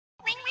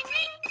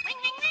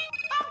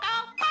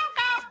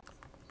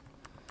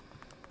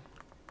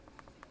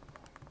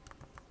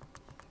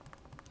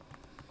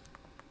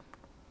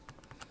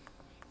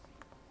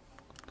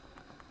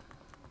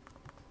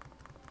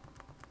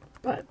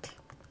But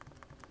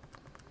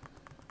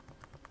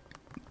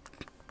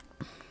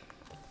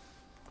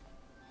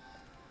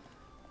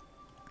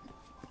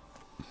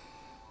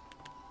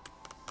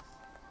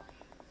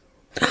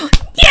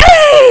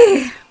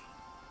yay!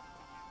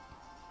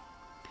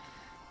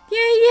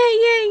 Yay, yay,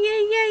 yay,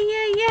 yay, yay,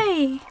 yay,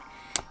 yay!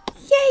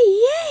 Yay,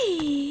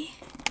 yay!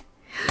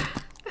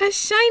 A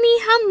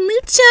shiny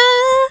Hawlucha!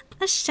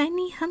 A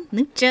shiny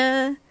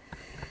Hawlucha!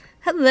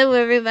 Hello,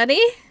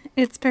 everybody!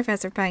 It's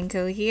Professor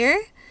Pineco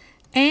here,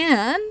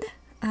 and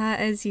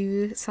as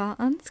you saw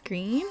on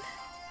screen,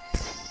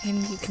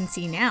 and you can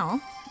see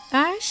now,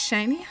 a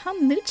shiny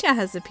Hawlucha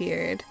has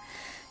appeared.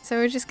 So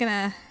we're just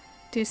gonna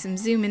do some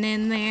zooming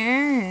in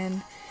there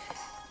and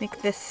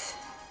make this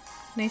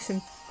nice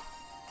and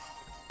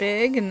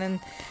big, and then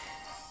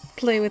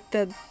play with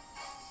the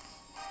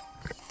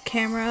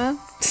camera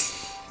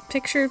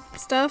picture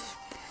stuff.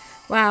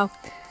 Wow,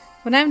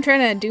 when I'm trying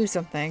to do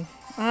something,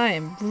 I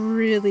am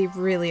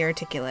really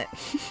articulate.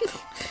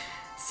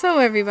 So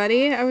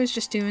everybody, I was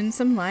just doing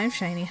some live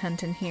shiny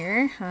hunting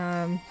here.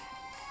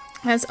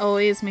 As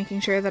always, making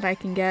sure that I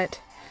can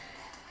get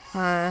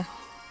some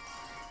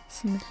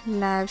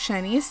live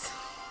shinies.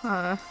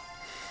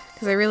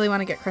 Because I really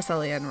want to get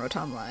Cresselia and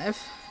Rotom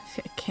live.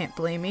 You can't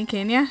blame me,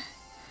 can ya?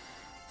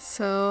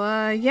 So,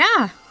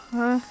 yeah.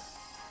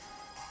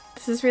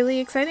 This is really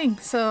exciting.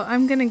 So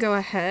I'm gonna go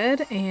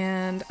ahead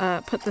and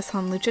put this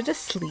Hawlucha to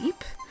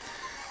sleep.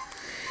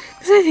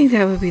 Because I think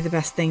that would be the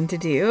best thing to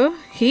do.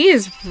 He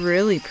is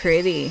really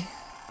pretty.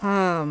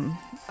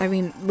 I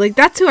mean, like,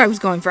 that's who I was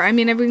going for. I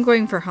mean, I've been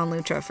going for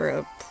Hawlucha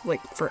for, like,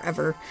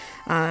 forever.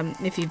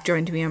 If you've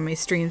joined me on my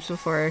streams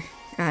before,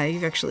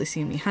 you've actually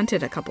seen me hunt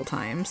it a couple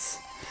times.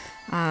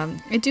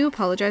 I do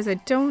apologize. I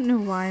don't know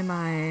why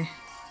my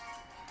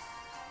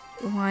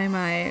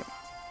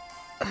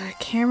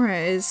camera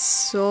is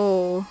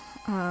so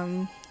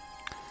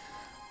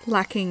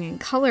lacking in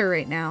color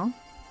right now.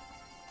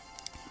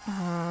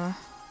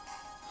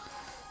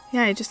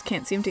 Yeah, I just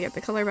can't seem to get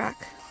the color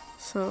back.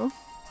 So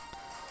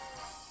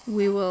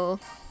we will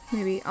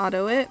maybe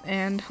auto it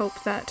and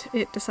hope that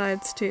it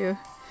decides to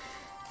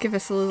give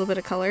us a little bit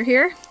of color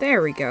here.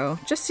 There we go.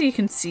 Just so you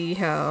can see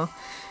how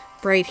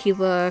bright he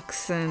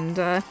looks, and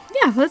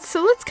yeah, let's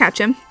catch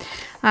him.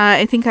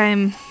 I think I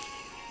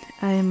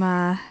don't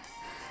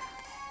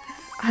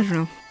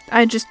know.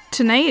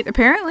 Tonight,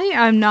 apparently,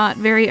 I'm not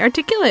very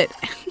articulate.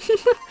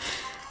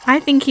 I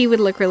think he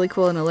would look really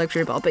cool in a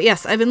luxury ball. But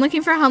yes, I've been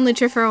looking for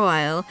Hawlucha for a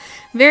while.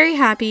 Very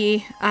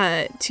happy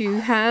to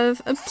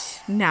have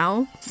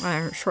now,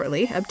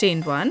 shortly,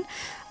 obtained one.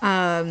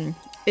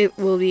 It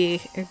will be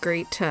a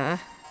great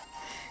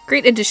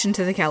addition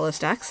to the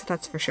Kalos decks,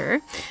 that's for sure.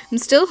 I'm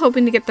still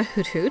hoping to get the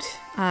Hoot,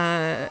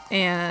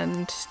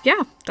 and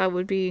yeah, that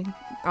would be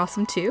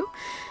awesome too.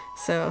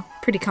 So,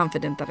 pretty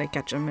confident that I'd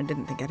catch him. I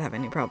didn't think I'd have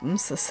any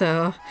problems.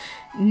 So,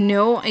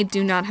 no, I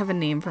do not have a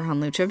name for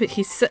Hawlucha, but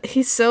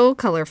he's so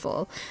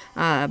colorful.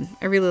 I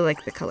really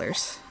like the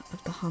colors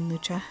of the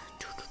Hawlucha.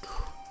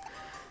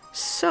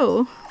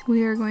 So,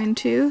 we are going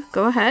to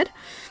go ahead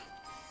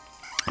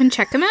and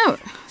check him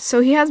out. So,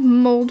 he has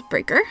Mold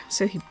Breaker,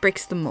 so he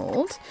breaks the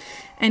mold.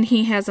 And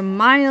he has a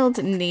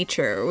mild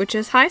nature, which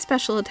is high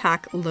special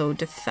attack, low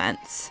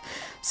defense.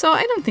 So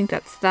I don't think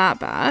that's that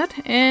bad.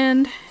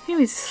 And he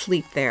was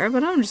asleep there,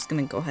 but I'm just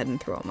going to go ahead and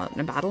throw him out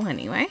in a battle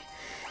anyway,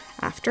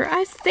 after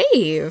I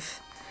save.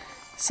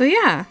 So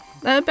yeah,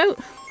 about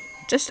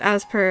just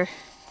as per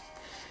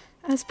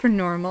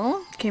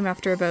normal. Came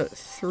after about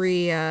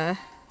three days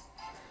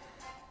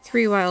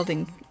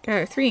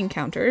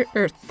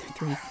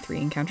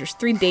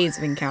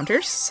of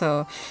encounters.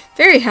 So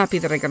very happy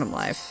that I got him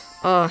live.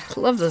 Oh, I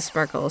love those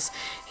sparkles.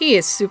 He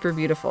is super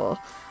beautiful.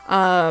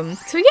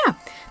 So yeah,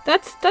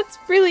 that's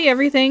really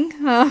everything.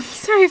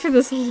 Sorry for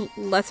this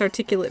less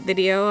articulate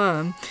video.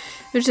 I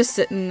was just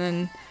sitting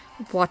and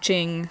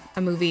watching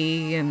a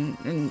movie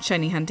and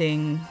shiny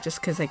hunting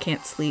just because I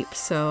can't sleep.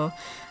 So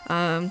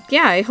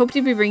yeah, I hope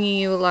to be bringing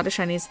you a lot of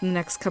shinies in the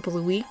next couple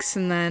of weeks,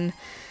 and then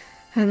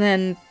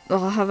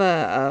I'll have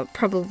a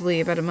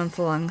probably about a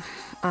month-long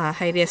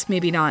hiatus,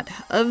 maybe not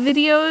of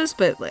videos,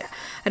 but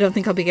I don't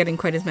think I'll be getting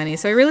quite as many.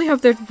 So I really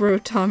hope that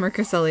Rotom or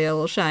Cresselia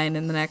will shine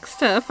in the next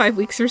 5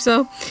 weeks or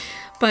so.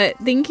 But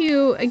thank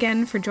you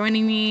again for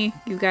joining me.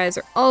 You guys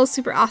are all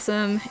super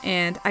awesome,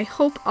 and I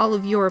hope all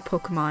of your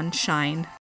Pokemon shine.